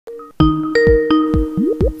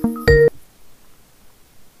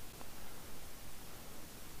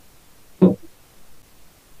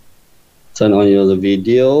Turn on your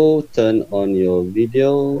video. Turn on your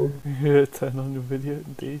video. Turn on your video,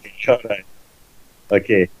 indeed. Alright.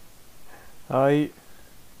 Okay. Hai.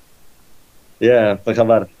 Ya, apa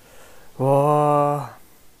khabar? Wah,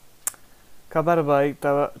 kabar baik,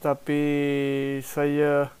 tapi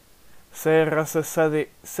saya rasa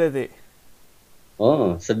sedih.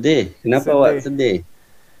 Oh, sedih. Kenapa awak Sedih. sedih?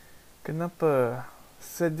 Kenapa?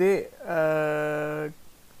 Sedih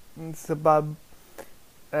sebab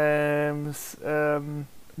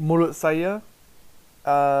mulut saya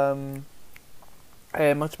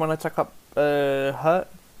macam mana cakap hurt,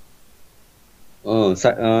 Oh,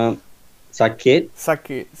 sakit.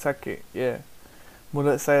 sakit, yeah.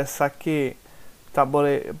 Mulut saya sakit, tak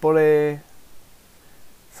boleh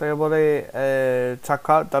saya boleh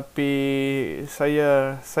cakap, tapi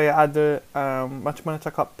saya ada macam mana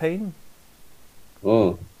cakap pain,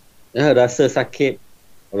 Oh, ya, rasa sakit.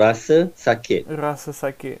 Rasa sakit. rasa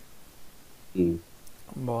sakit.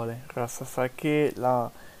 Boleh rasa sakit lah.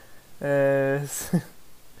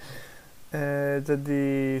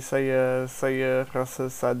 Jadi saya rasa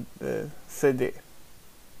sedih.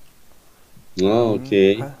 Oh,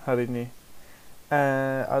 okay. Hari ni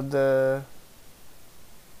ada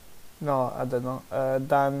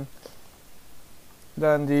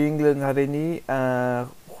dan di England hari ni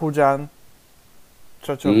hujan,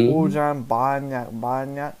 cuaca hujan banyak.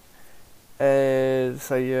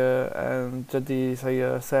 Jadi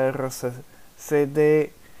saya rasa sedih,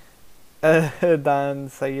 dan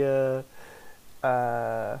saya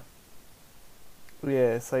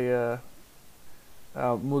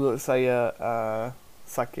mulut saya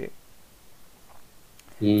sakit.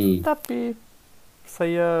 Tapi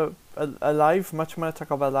saya alive. Macam mana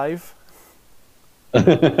cakap alive?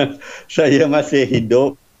 Saya masih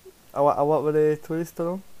hidup. Awak boleh tulis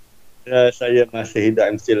tolong? Ya, saya masih hidup.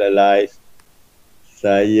 I'm still alive.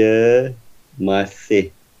 Saya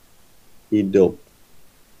masih hidup.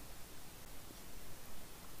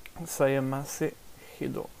 Saya masih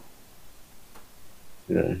hidup.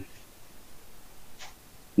 Ya.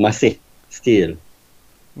 Masih, still.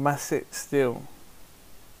 Masih, still.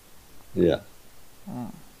 Ya.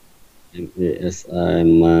 MASI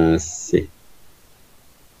masih.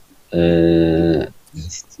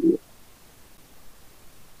 Still.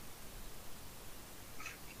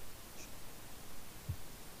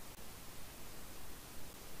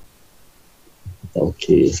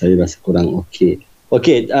 Okey, saya rasa kurang okey.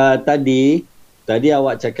 Okey, tadi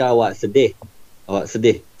awak cakap awak sedih. Awak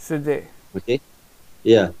sedih. Sedih. Okey.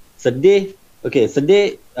 Ya, sedih. Okey,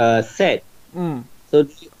 sedih, sad. So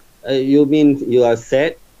you mean you are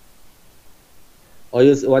sad? Or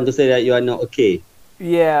you want to say that you are not okay?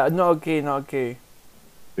 Yeah, not okay.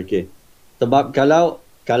 Okay. Sebab kalau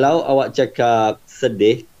awak cakap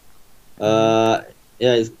sedih,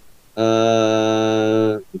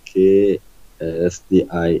 okay,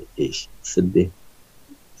 SDIH, sedih,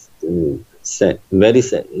 sad, very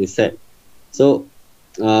sad, sad. So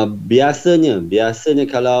biasanya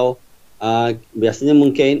kalau biasanya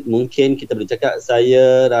mungkin kita boleh cakap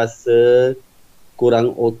saya rasa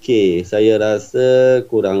kurang okey,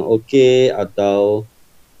 atau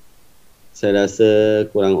saya rasa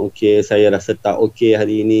kurang okey, saya rasa tak okey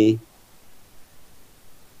hari ini.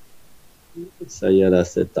 Saya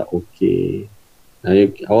rasa tak okey.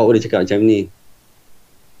 Awak boleh cakap macam ni.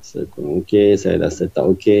 Saya kurang okey, saya rasa tak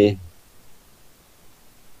okey.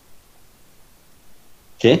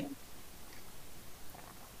 Okey?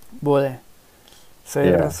 Boleh.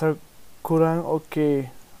 Saya rasa kurang okey.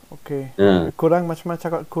 Okey. Kurang, macam mana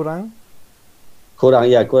cakap kurang? Kurang,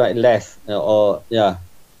 less.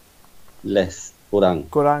 Less, kurang.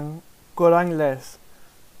 Kurang less.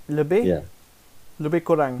 Lebih? Lebih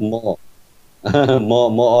kurang. More.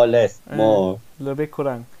 more or less. More. Lebih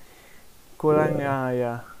kurang. That's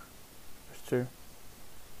true.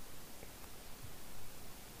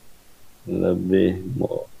 Lebih,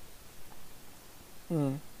 more.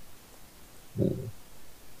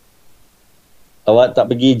 Awak tak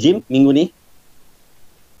pergi gym minggu ni?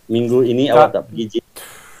 Minggu ini awak tak pergi gym?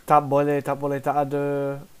 Tak boleh, tak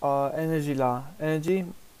ada energy lah. Energy?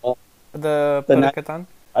 Ada pendekatan?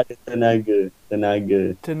 Ada tenaga.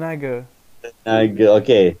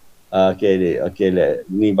 Okey. Okey,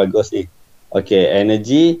 ni bagus ni. Okey,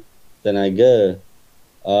 energy, tenaga.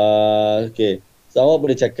 Okey. So awak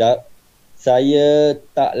boleh cakap saya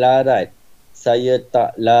tak larat. Saya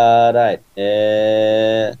tak larat.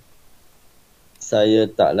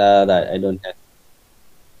 I don't have.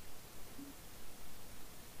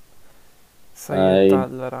 Saya tak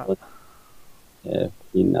larat. Have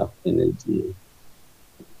enough energy.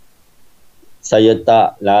 Saya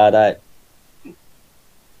tak larat.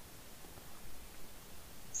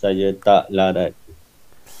 Saya tak larat.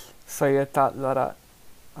 Saya tak larat.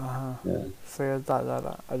 Yeah. Saya tak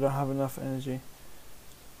larat. I don't have enough energy.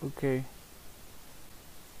 Okay.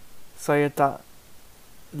 Saya tak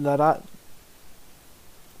larat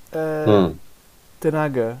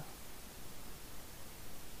tenaga.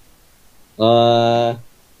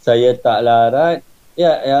 Saya tak larat.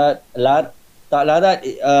 Tak larat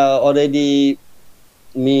already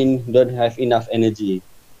mean don't have enough energy.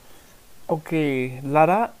 Okay,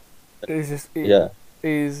 larat is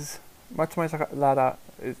macam mana cakap larat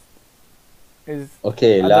is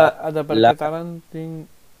Okay, ada perkataan di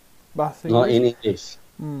bahasa not Inggeris? in English.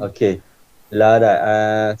 Okay,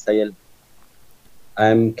 larat.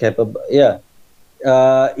 I'm capable. Yeah.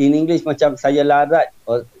 In English macam saya larat,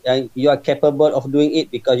 or you are capable of doing it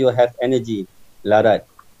because you have energy. Larat.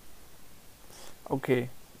 Okay.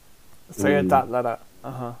 Saya tak larat.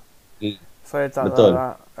 Saya tak Betul.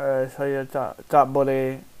 larat. Saya tak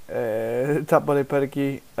boleh tak boleh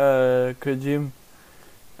pergi ke gym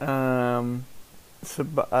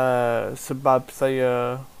sebab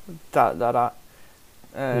saya tak larat.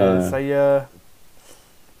 Saya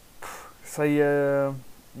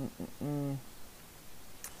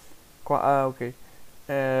okay.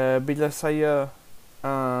 Bila saya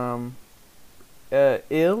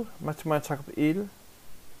ill, macam mana cakap ill?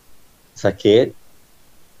 Sakit.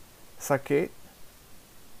 Okay,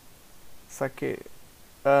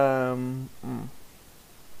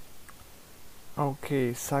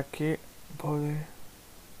 sakit boleh.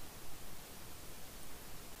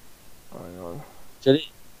 Jadi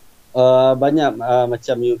banyak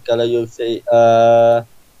macam kalau you say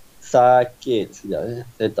sakit. Sekejap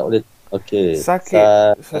saya tak boleh. Okay.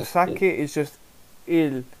 Sakit is just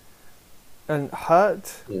ill and hurt.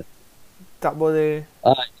 Yeah. Tak boleh.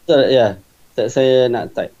 Ya. Saya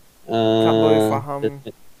nak type. Tak boleh faham.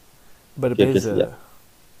 Berbeza.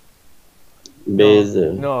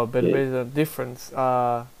 Beza. No, berbeza. Difference.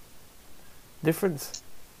 Difference.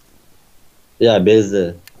 Ya,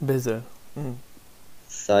 beza. Beza.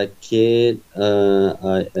 Sakit.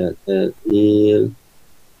 Ill.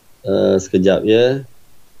 Sekejap ya.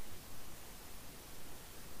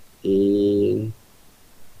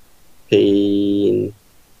 Pain.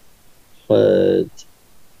 Hurt.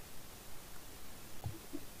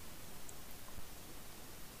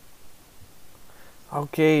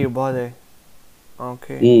 Okay, boleh.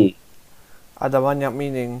 Okay. Ada banyak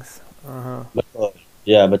meanings. Betul.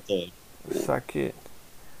 Ya, betul. Sakit.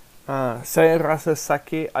 Saya rasa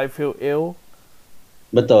sakit. I feel ill.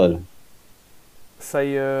 Betul.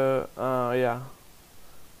 Saya,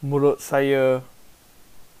 mulut saya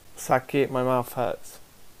sakit. My mouth hurts.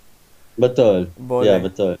 Betul. Boleh. Ya,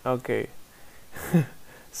 betul. Okay.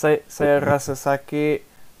 saya rasa sakit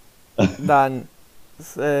dan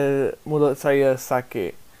mulut saya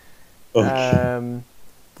sakit. Okay.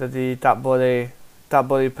 Jadi tak boleh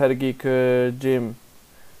pergi ke gym.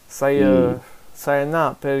 Saya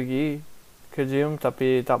nak pergi ke gym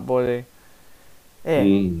tapi tak boleh.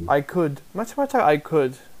 I could. Macam-macam I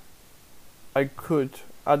could.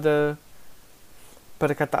 Ada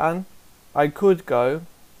perkataan I could go,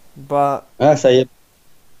 but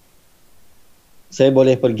saya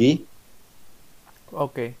boleh pergi.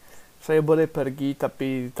 Okay. Saya boleh pergi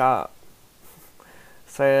tapi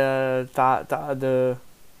saya tak ada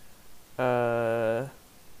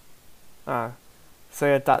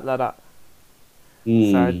saya tak larat.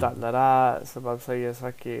 Saya tak larat sebab saya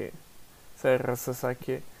sakit. Saya rasa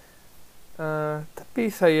sakit. Tapi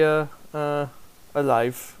saya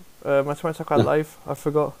alive. Macam cakap alive? I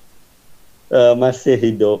forgot. Masih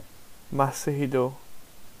hidup. Masih hidup.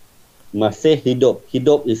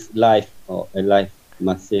 Hidup is life or alive.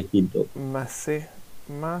 Masih hidup. Masih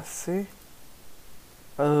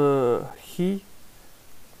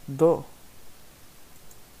hidup.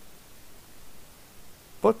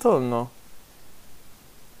 Betul no?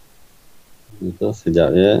 Itu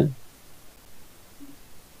sekejap ya.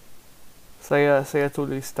 Saya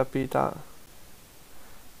tulis tapi tak.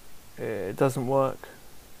 It doesn't work.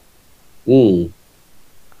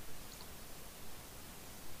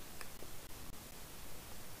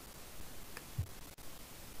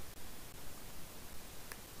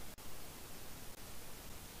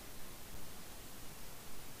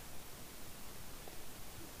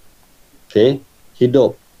 Okay,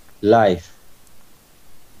 hidup, life.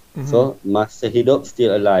 So masih hidup,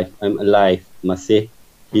 still alive. I'm alive, masih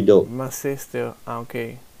hidup. Masih still.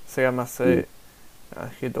 Okay. Saya masih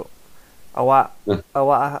hidup. Awak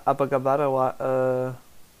apa kabar? Awak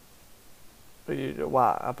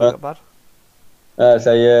apa kabar?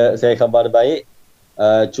 Saya kabar baik.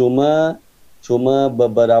 Cuma Cuma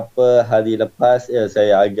beberapa hari lepas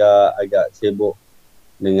saya agak sibuk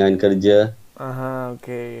dengan kerja. Aha,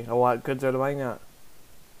 okey. Awak kerja banyak?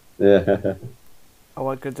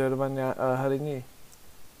 Awak kerja banyak hari ni?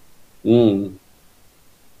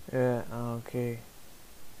 Ya, okey.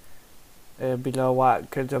 Bila awak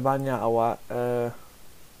kerja banyak, awak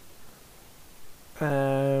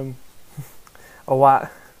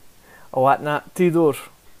awak nak tidur?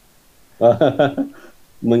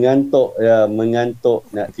 Mengantuk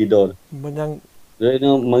nak tidur.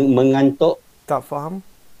 Mengantuk. Tak faham?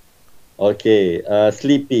 Okay,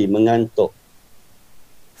 sleepy, mengantuk.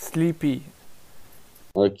 Sleepy.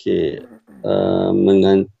 Okay,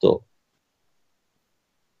 mengantuk.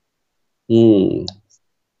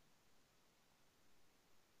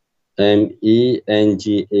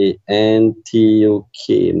 MENGANTUK,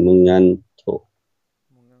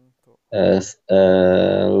 mengantuk.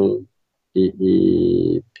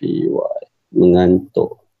 SLEEPY,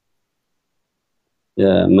 mengantuk.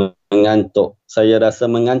 Ya, mengantuk. Saya rasa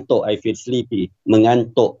mengantuk. I feel sleepy.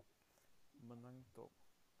 Mengantuk.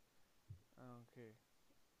 Okay.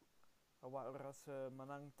 Awak rasa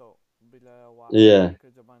mengantuk bila awak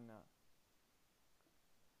kerja banyak?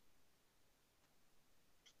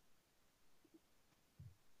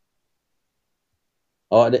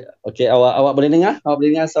 Awak boleh dengar? Awak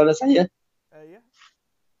boleh dengar suara saya? Ya.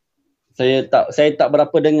 Saya tak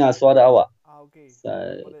berapa dengar suara awak. Okey.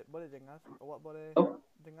 Boleh dengar. Awak boleh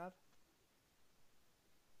dengar?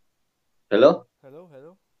 Hello? Hello.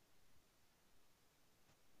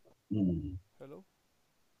 Hello.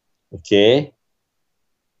 Okay.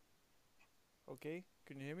 Okay,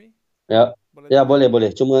 can you hear me? Ya,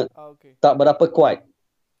 boleh. Cuma okay. tak berapa kuat.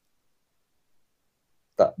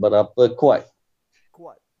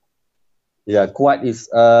 Kuat. Ya, kuat is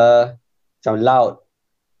macam loud.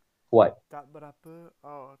 Kuat. Tak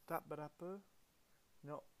berapa.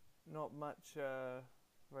 Not much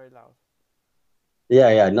very loud.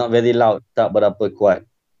 Ya, not very loud. Tak berapa kuat.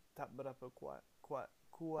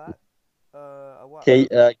 Kuat. Awak.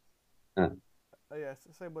 Yes,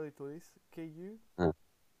 saya boleh tulis. KU.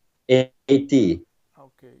 80.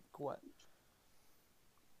 Okay, kuat.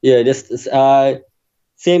 Yeah, just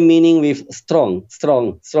same meaning with strong.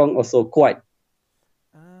 Strong also kuat.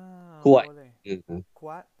 Kuat. Boleh.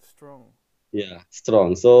 Kuat, strong. Yeah,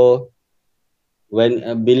 strong. So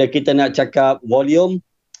bila kita nak cakap volume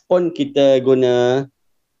pun kita guna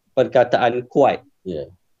perkataan kuat.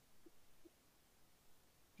 Yeah.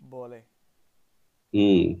 Boleh.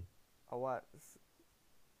 Awak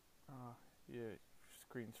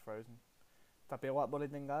screen's frozen. Tapi awak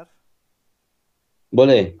boleh dengar?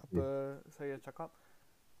 Boleh. Apa saya cakap?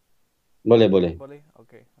 Boleh.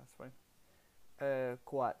 Okay, that's fine.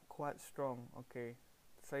 Kuat, strong. Okay.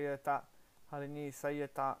 Hari ni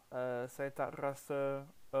saya tak rasa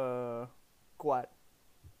kuat.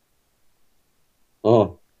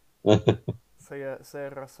 Oh. saya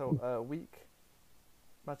rasa weak.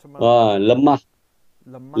 Macam mana? Lemah.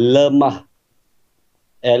 LEMAH. Lemah.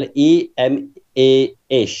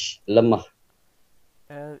 LEMAH.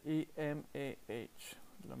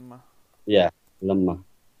 Lemah. Ya, lemah.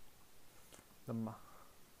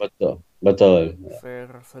 Betul. Saya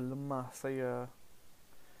rasa lemah.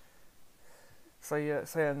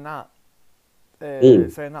 Saya nak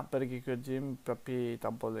saya nak pergi ke gym tapi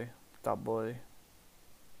tak boleh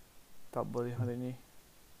hari ni.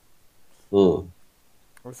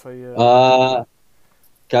 Saya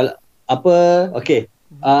kalau apa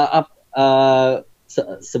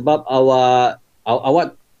sebab awak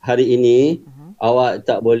hari ini awak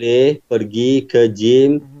tak boleh pergi ke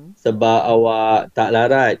gym sebab awak tak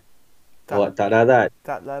larat. Awak tak larat.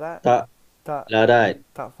 Tak larat.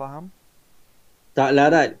 Tak faham? Tak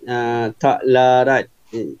larat.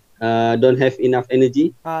 Don't have enough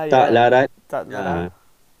energy. Tak larat.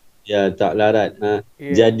 Ya, tak larat.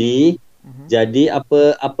 Jadi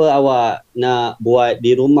apa awak nak buat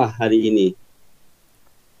di rumah hari ini?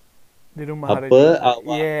 Di rumah hari ini.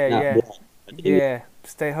 Awak nak buat hari ini?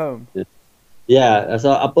 Stay home.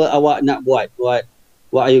 So apa awak nak buat?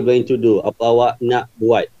 What are you going to do? Apa awak nak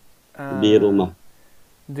buat di rumah?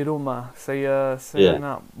 Di rumah saya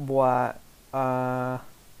nak buat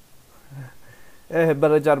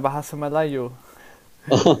belajar bahasa Melayu.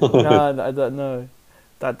 No, I don't know.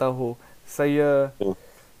 Tak tahu. Saya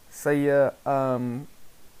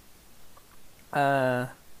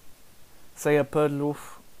perlu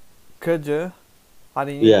kerja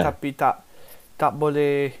hari ini tapi tak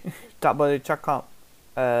boleh cakap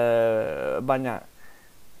banyak.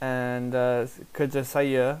 And kerja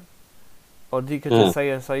saya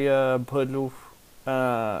saya perlu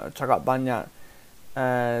cakap banyak.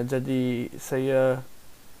 Jadi saya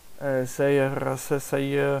rasa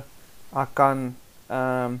saya akan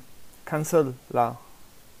cancel lah.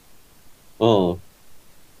 Oh,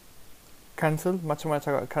 Cancel? Macam mana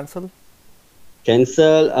cakap cancel?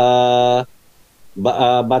 cancel,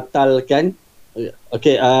 batalkan.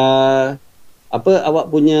 Okay, apa awak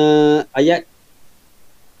punya ayat?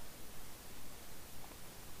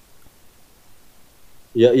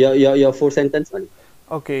 Your full sentence one.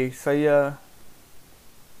 Okay, saya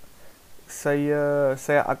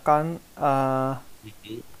akan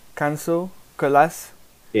cancel kelas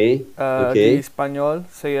Okay, di okay. Spanyol.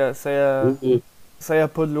 Saya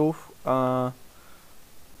perlu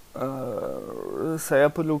saya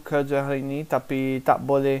perlu kerja hari ini, tapi tak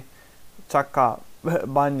boleh cakap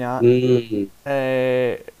banyak.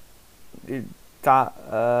 Tak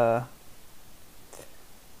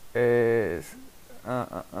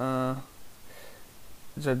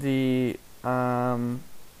jadi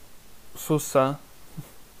susah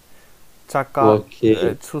cakap,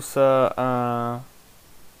 Okay. susah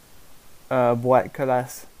buat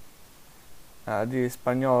kelas di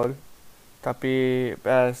Spanyol. Tapi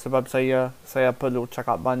sebab saya perlu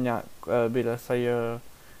cakap banyak bila saya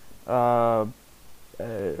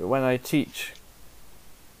when I teach.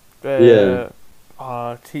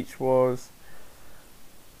 Teach was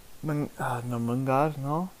mengajar,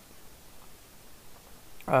 no?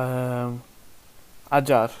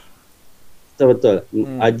 Ajar. Betul.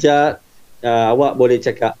 Ajar, awak boleh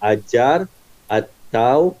cakap ajar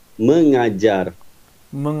atau mengajar.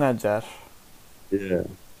 Mengajar. Yeah.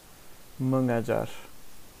 Mengajar.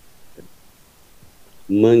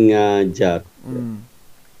 Mengajar.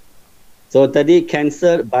 So tadi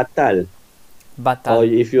cancel, batal. Batal. Or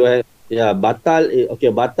if you have, batal.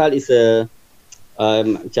 Okay, batal is a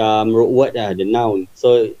macam root word lah, the noun.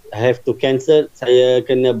 So I have to cancel. Saya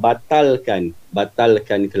kena batalkan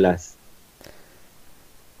kelas.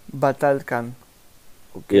 Batalkan.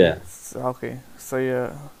 Okay. Yeah. Okay.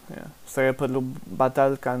 Saya perlu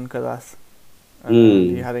batalkan kelas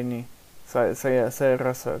di hari ini. Saya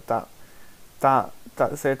rasa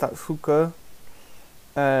saya tak suka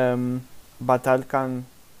batalkan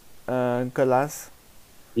kelas.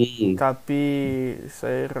 Tapi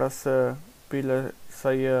saya rasa bila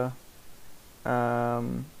saya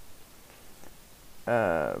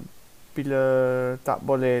bila tak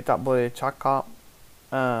boleh cakap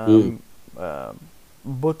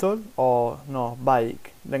betul or no,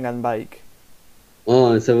 baik, dengan baik.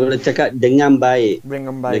 Oh, saya boleh cakap dengan baik.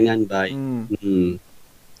 Dengan baik. Dengan baik.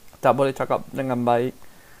 Tak boleh cakap dengan baik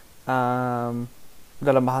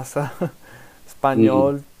dalam bahasa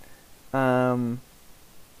Spanyol.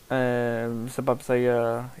 Sebab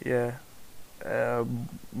saya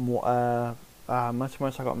macam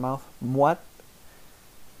mana cakap mouth?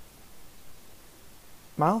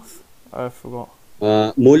 Mouth? I forgot.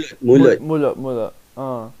 Mulut. Mulut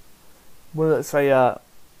saya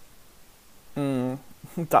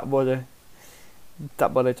tak boleh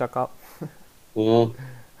cakap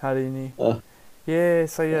hari ini.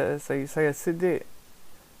 Saya sedih.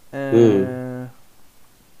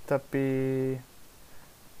 Tapi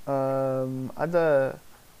ada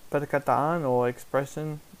perkataan atau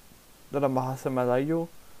expression dalam bahasa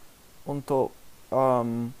Melayu untuk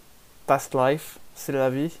that's life, c'est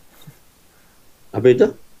la vie. Apa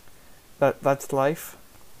itu? That's life.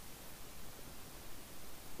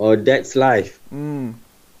 Oh, that's life.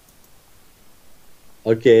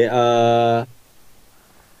 Okay.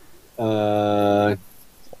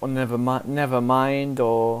 Or never mind,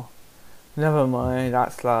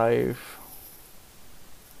 that's life.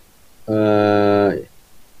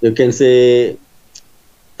 You can say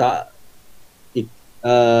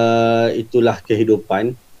itulah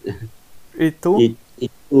kehidupan. Itulah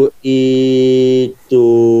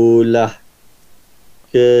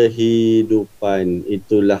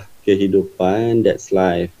kehidupan. That's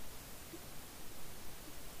life.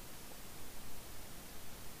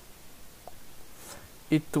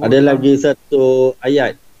 Ada lagi satu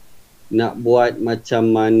ayat. Nak buat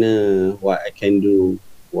macam mana, what I can do,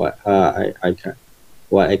 what I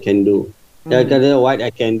can do. Kata what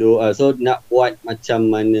I can do. So nak buat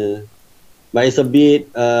macam mana. But it's a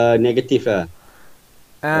bit negative lah.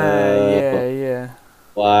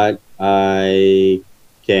 What I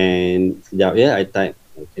can, sekejap I type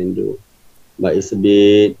I can do. But it's a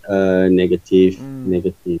bit negative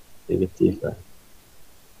lah.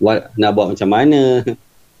 What, nak buat macam mana?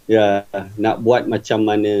 Nak buat macam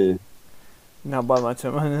mana.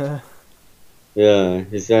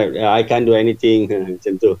 It's like I can't do anything.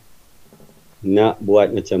 Macam tu. Nak buat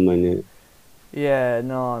macam mana.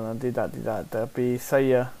 No, tidak. Tapi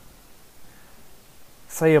saya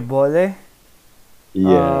saya boleh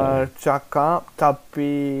Yeah. cakap,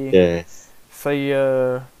 tapi Yes.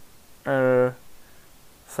 saya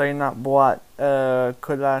saya nak buat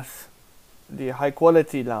kelas di high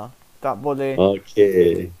quality lah. Tak boleh.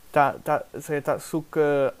 Okay. Saya tak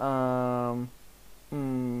suka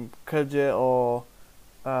kerja atau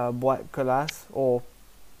buat kelas atau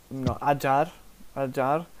ajar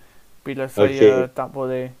bila saya Okay. tak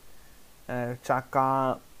boleh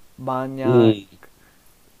cakap banyak.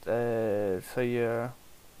 Saya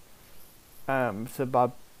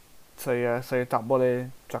sebab saya tak boleh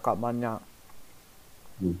cakap banyak.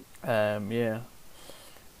 Yeah.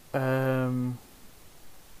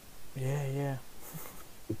 Yeah.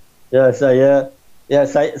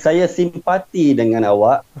 Saya simpati dengan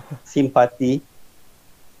awak. Simpati.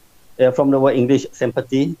 From the word English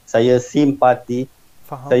sympathy. Saya simpati.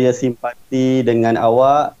 Faham. Saya simpati dengan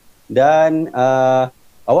awak, dan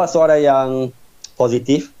awak seorang yang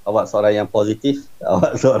positif. Awak seorang yang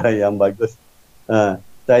bagus.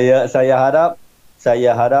 Saya harap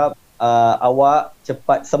awak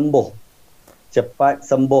cepat sembuh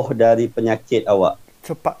dari penyakit awak.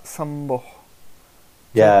 Cepat sembuh.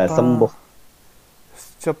 Ya, sembuh.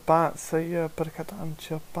 Cepat, saya perkataan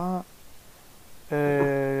cepat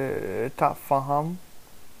tak faham.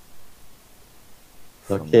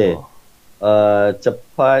 Okay.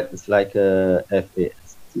 Cepat is like a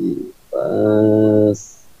FAST.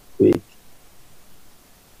 Fast, quick.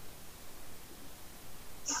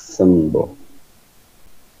 Sembuh.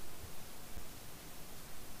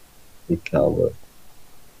 Recover.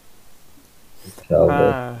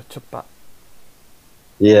 Cepat.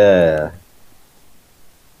 Yeah.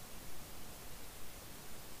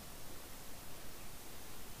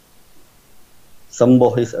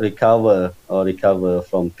 Sembuh is recover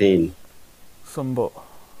from pain. Sembuh.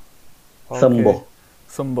 Okay.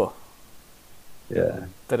 Sembuh.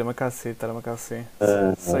 Yeah. Terima kasih.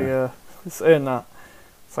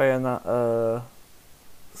 Saya nak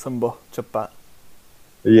sembuh cepat.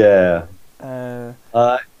 Yeah.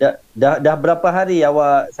 Dah berapa hari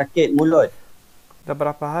awak sakit mulut? Dah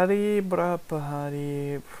berapa hari?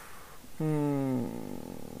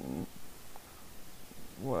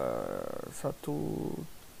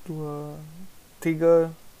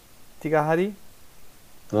 3 hari.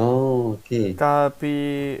 Oh, okay.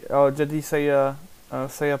 Tapi jadi saya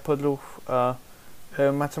perlu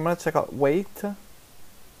macam mana cakap wait?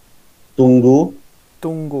 Tunggu.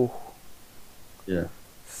 Yeah.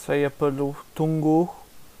 Saya perlu tunggu.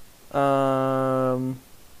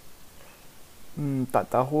 Tak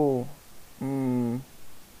tahu. 7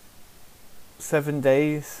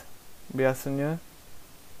 days biasanya.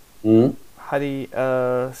 Hari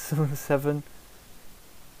 7.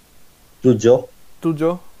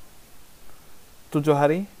 7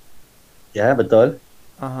 hari. Ya, betul.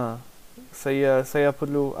 Saya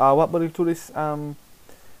perlu awak boleh tulis 7.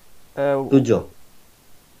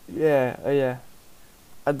 Yeah.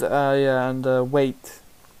 And wait.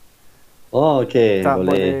 Oh, okay. Tak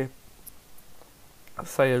boleh.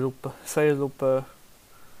 Saya lupa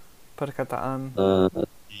perkataan.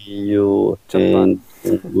 See you cepat. And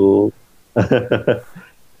tunggu.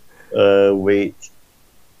 Wait.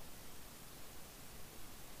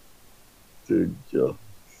 7,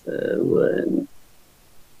 7.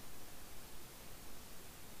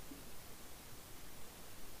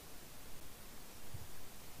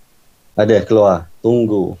 Ada keluar.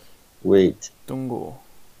 Tunggu. Wait. Tunggu.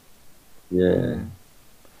 Yeah.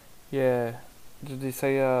 Yeah. Jadi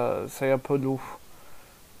saya perlu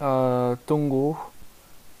tunggu.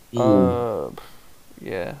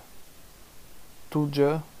 Yeah.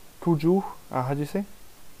 7. How do you say?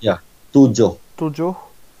 Yeah. 7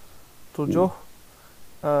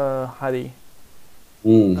 hari.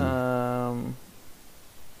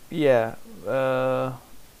 Yeah.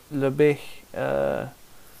 Lebih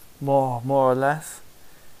more or less.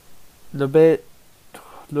 Lebih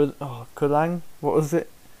kurang. What was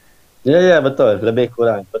it? Yeah, betul. Lebih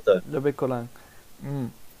kurang. Betul. Lebih kurang.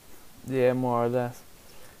 Yeah, more or less.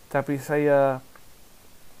 Tapi saya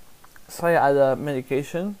ada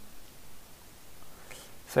medication.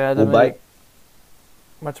 Saya ada ubat.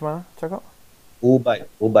 Macam mana cakap? Ubat.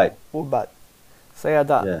 Saya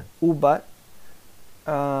ada ubat.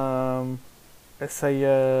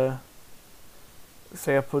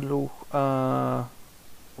 Saya perlu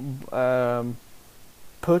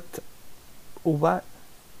put ubat.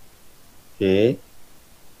 Okay.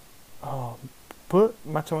 Put,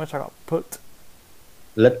 macam mana cakap? Put.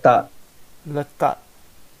 Letak.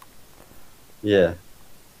 Yeah.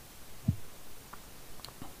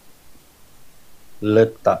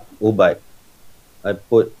 Letak ubat. I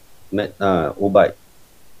put ubat.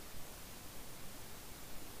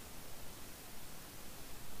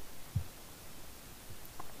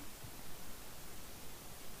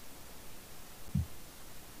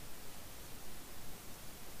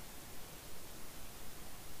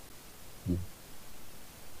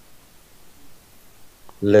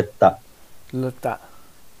 Letak. Letak.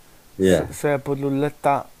 Ya. Saya perlu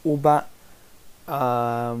letak ubat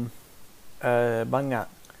banyak.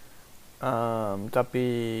 Tapi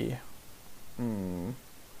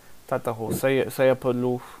tak tahu. Saya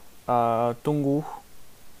perlu tunggu.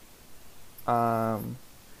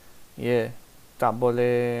 Yeah. Tak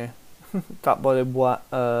boleh tak boleh buat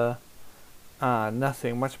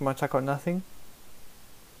nothing. Macam cakap nothing.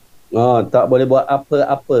 Oh, tak boleh buat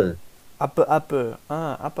apa-apa. Apa-apa.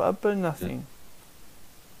 Apa-apa nothing.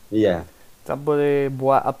 Ya. Tak boleh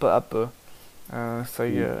buat apa-apa.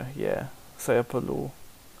 Saya perlu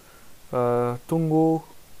tunggu.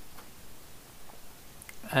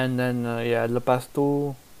 And then lepas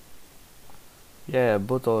tu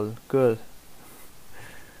betul, good.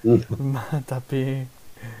 Tapi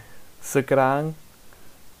sekarang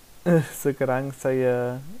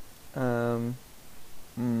saya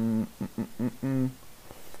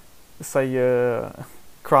saya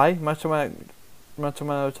cry. Macam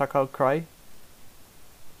mana cakap cry?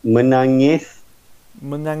 Menangis.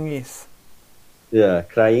 Ya,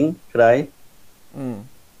 crying, cry.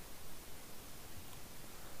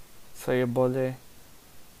 Saya boleh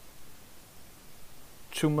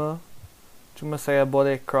cuma saya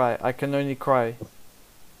boleh cry. I can only cry.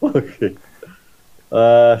 Okay.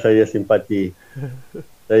 Saya simpati.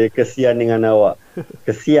 Saya kesian dengan awak.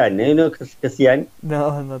 Kesian, you know kesian?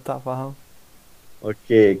 No, tak faham.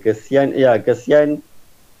 Okay, kesian. Ya, kesian.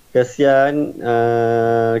 Kesian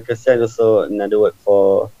also another word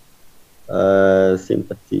for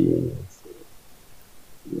sympathy.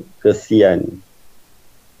 Kesian.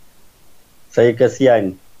 Saya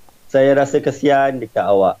kesian. Saya rasa kesian dekat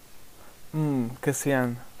awak.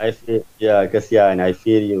 Kesian. Kesian. I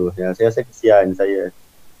feel you. Ya, saya rasa kesian saya.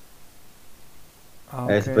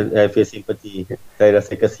 Okay. I feel sympathy. Saya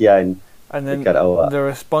rasa kesian dekat awak. The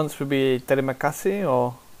response would be terima kasih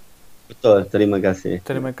or? Betul, terima kasih.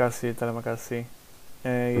 Terima kasih.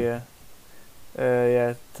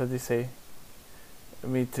 Tadi say.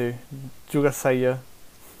 Me too. Juga saya.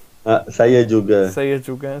 Saya juga. Saya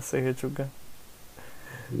juga.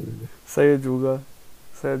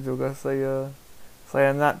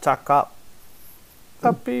 Saya nak cakap.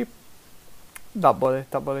 Tapi tak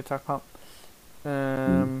boleh cakap.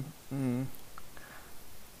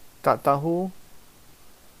 Tak tahu.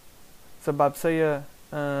 Sebab saya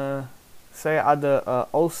ada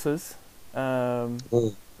ulcers.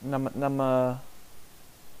 Nama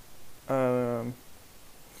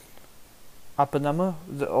apa nama?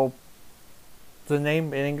 The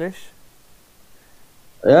name in English?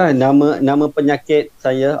 Ya, nama penyakit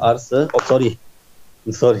saya ulcer. Oh, sorry.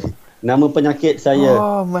 Nama penyakit saya.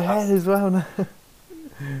 Oh, my head as well.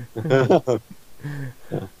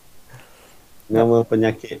 Nama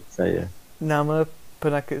penyakit saya. Nama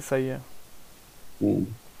penyakit saya.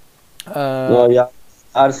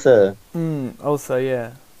 Ulcer. Ulcer,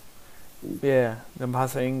 yeah. Yeah, dalam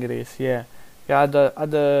bahasa Inggeris, yeah. Ya,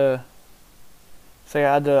 ada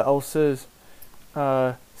saya ada ulcers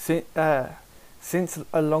since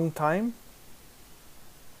a long time.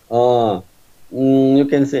 You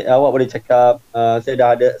can say, awak boleh cakap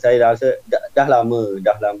saya rasa dah lama.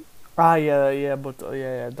 Yeah, betul.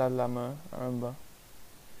 Yeah, dah lama. I remember.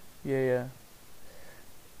 Yeah.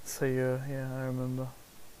 Saya, I remember.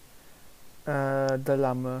 Dah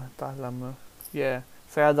lama. Yeah,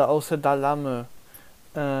 saya ada ulcer dah lama.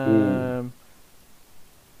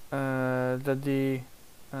 Jadi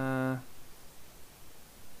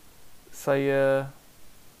saya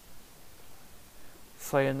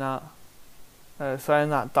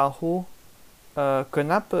nak tahu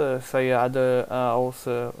kenapa saya ada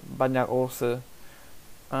ulcer, banyak ulcer.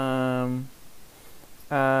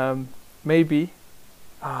 Maybe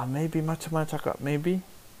macam mana cakap? Maybe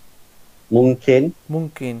mungkin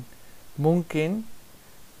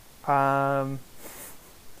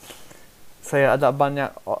saya ada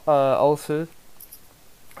banyak ulcer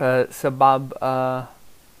sebab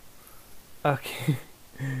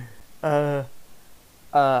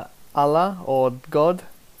Allah or God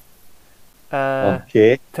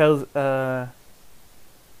tells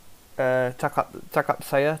cakap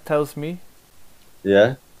saya tells me.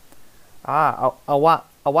 Yeah.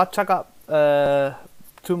 Awak cakap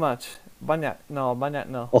too much. Banyak no.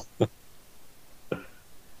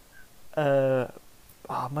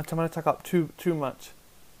 Macam mana cakap too much?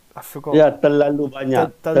 I forgot. Ya, terlalu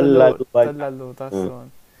banyak. Terlalu. That's the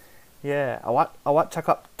one. Yeah, awak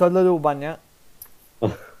cakap terlalu banyak.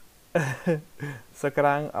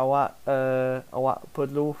 Sekarang awak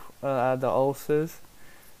perlu ada ulcers.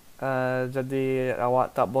 Jadi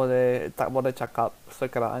awak tak boleh cakap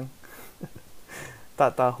sekarang.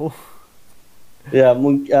 Tak tahu. Ya,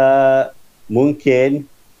 mungkin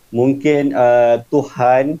mungkin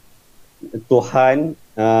Tuhan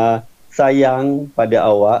sayang pada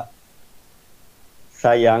awak,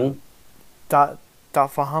 sayang Tak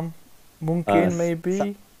faham. uh, Mungkin, sa-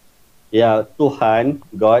 maybe. ya Tuhan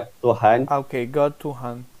Okay, God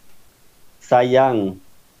Tuhan. sayang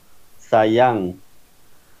sayang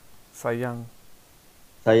Sayang.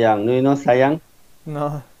 sayang. You know sayang?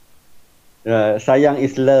 No, Sayang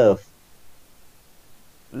is love,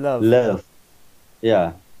 love. love.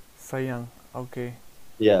 Ya, Sayang. Okay.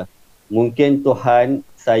 ya. Mungkin Tuhan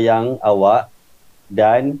sayang awak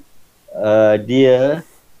dan dia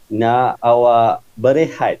nak awak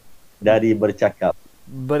berehat dari bercakap.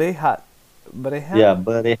 Berehat. Berehat? Ya,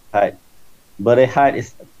 berehat. Berehat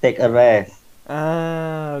is take a rest.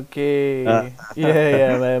 Ah, Ah, okay.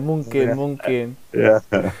 Ya, mungkin, berehat. mungkin. Ya.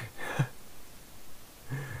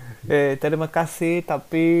 Terima kasih,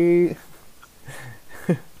 tapi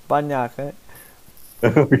banyak,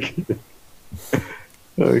 Okay.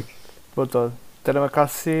 Okay. Betul. Terima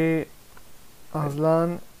kasih,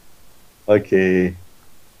 Azlan. Okay.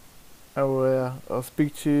 I'll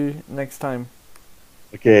speak to you next time.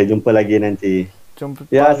 Okay, jumpa lagi nanti. Jumpa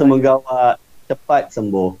Ya, lagi. semoga awak cepat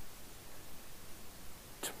sembuh.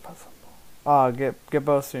 Jumpa sambung. Ah, get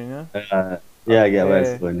well soon, ya. Ya, get well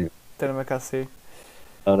Eh, soon. terima kasih.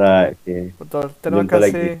 Alright, okay. Betul. Terima Jumpa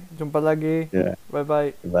lagi. kasih. Jumpa lagi. Ya, Bye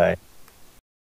bye. bye.